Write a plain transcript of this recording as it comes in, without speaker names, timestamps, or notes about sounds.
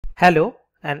Hello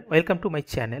and welcome to my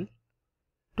channel.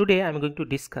 Today I am going to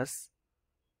discuss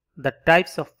the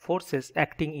types of forces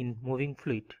acting in moving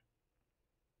fluid.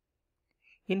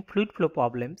 In fluid flow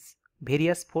problems,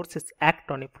 various forces act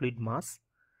on a fluid mass.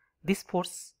 These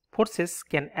forces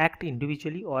can act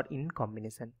individually or in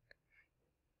combination.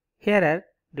 Here are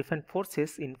different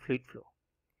forces in fluid flow.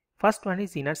 First one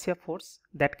is inertia force,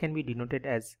 that can be denoted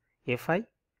as Fi,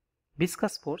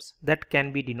 viscous force, that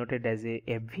can be denoted as a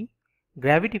Fv,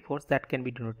 gravity force, that can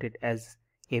be denoted as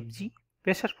Fg,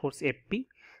 pressure force Fp,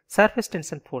 surface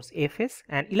tension force Fs,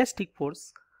 and elastic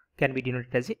force can be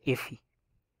denoted as a Fe.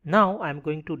 Now I am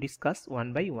going to discuss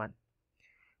one by one.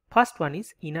 First one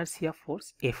is inertia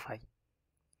force Fi.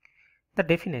 The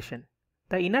definition: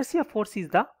 the inertia force is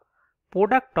the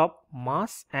product of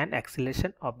mass and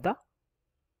acceleration of the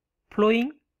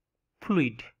flowing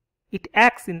fluid. It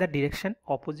acts in the direction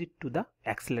opposite to the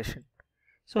acceleration.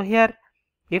 So here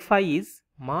Fi is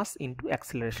mass into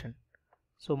acceleration.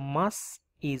 So mass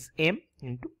is m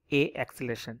into a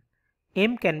acceleration.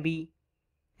 M can be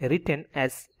written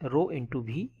as rho into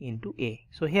v into a.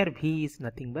 So here v is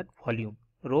nothing but volume.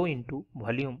 Rho into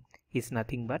volume is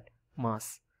nothing but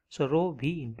mass. So rho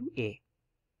v into a.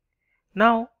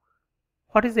 Now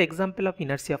what is the example of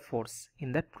inertia force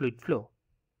in that fluid flow?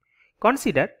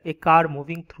 Consider a car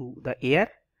moving through the air.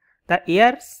 The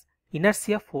air's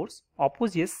inertia force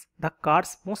opposes the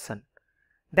car's motion,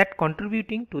 that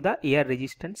contributing to the air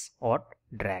resistance or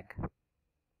drag.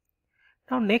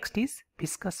 Now next is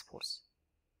viscous force.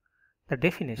 The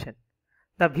definition: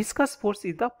 the viscous force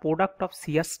is the product of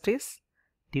shear stress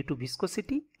due to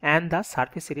viscosity and the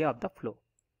surface area of the flow.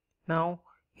 Now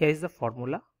here is the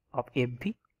formula of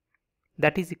Fv,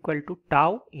 that is equal to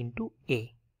tau into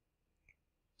A.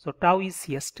 So tau is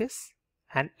shear stress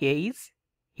and A is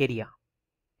area.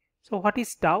 So what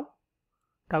is tau?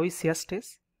 Tau is shear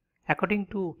stress. According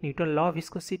to Newton's law of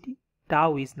viscosity,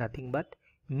 tau is nothing but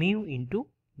mu into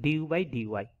du by dy.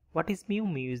 What is mu?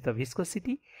 Mu is the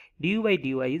viscosity, du by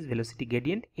dy is velocity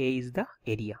gradient, A is the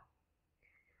area.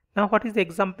 Now what is the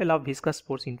example of viscous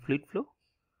force in fluid flow?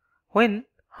 When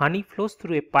honey flows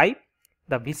through a pipe,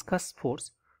 the viscous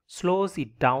force slows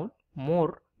it down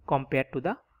more compared to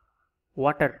the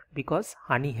water because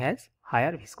honey has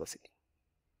higher viscosity.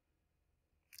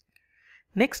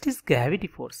 Next is gravity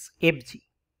force, Fg.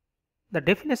 The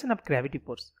definition of gravity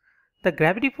force: the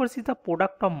gravity force is the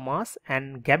product of mass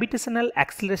and gravitational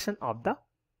acceleration of the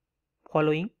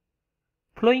flowing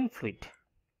fluid.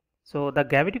 So the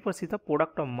gravity force is the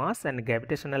product of mass and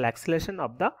gravitational acceleration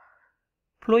of the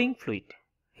flowing fluid.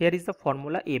 Here is the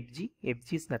formula Fg.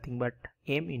 Fg is nothing but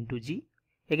m into g.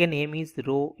 Again m is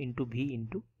rho into v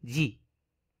into g.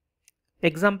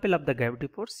 Example of the gravity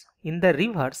force: in the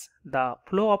rivers, the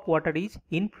flow of water is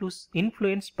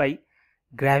influenced by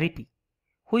gravity,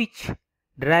 which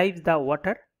drives the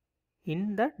water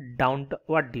in the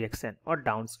downward direction or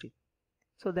downstream.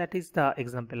 So that is the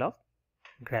example of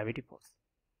gravity force.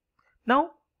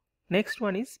 Now next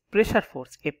one is pressure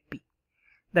force, Fp.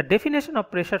 The definition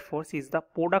of pressure force is the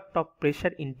product of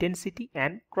pressure intensity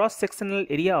and cross-sectional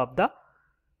area of the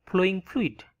flowing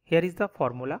fluid. Here is the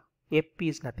formula: Fp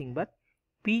is nothing but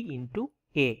P into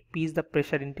A. P is the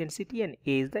pressure intensity and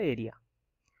A is the area.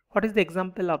 What is the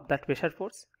example of that pressure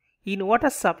force? In water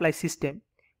supply system,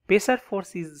 pressure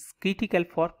force is critical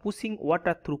for pushing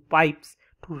water through pipes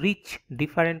to reach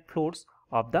different floors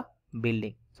of the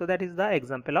building. So that is the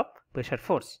example of pressure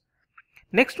force.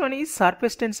 Next one is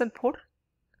surface tension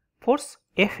force,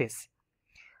 Fs.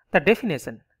 The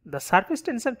definition: the surface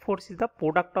tension force is the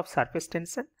product of surface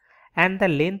tension and the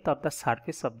length of the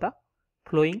surface of the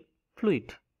flowing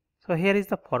fluid. So here is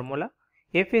the formula: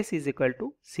 Fs is equal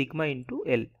to sigma into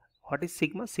L. What is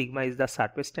sigma? Sigma is the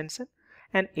surface tension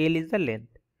and L is the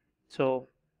length. So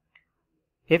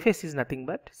Fs is nothing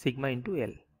but sigma into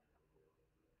L.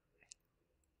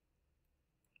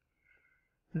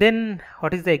 Then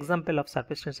what is the example of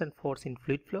surface tension force in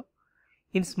fluid flow?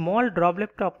 In small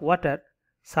droplet of water,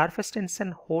 surface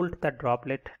tension holds the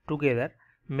droplet together,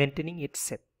 maintaining its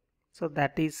shape. So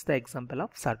that is the example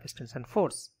of surface tension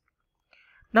force.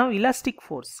 Now elastic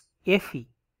force, Fe.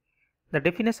 The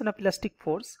definition of elastic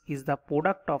force is the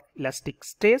product of elastic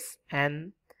stress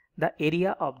and the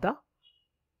area of the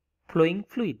flowing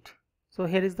fluid. So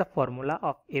here is the formula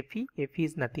of Fe. Fe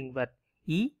is nothing but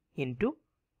E into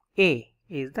A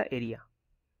is the area.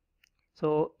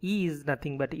 So E is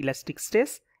nothing but elastic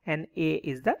stress and A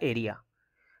is the area.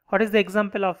 What is the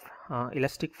example of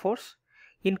elastic force?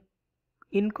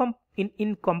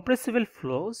 In compressible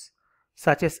flows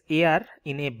such as air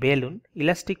in a balloon,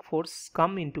 elastic force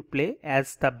come into play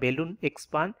as the balloon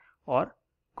expands or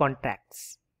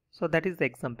contracts. So that is the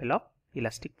example of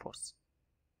elastic force.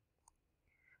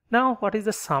 Now what is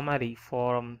the summary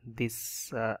from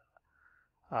this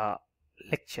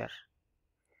lecture?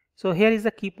 So here is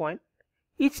the key point.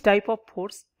 Each type of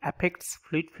force affects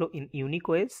fluid flow in unique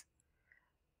ways.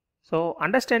 So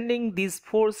understanding these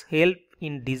forces help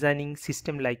in designing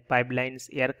systems like pipelines,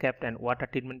 aircraft and water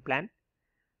treatment plant.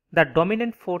 The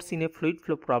dominant force in a fluid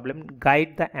flow problem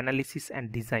guide the analysis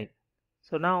and design.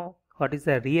 So now what is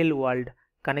the real world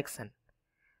connection?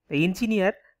 The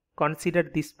engineer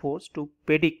considered this force to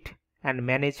predict and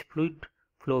manage fluid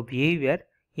flow behavior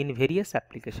in various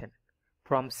applications,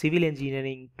 from civil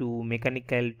engineering to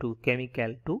mechanical to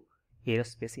chemical to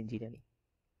aerospace engineering.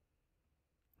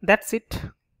 That's it.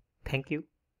 Thank you.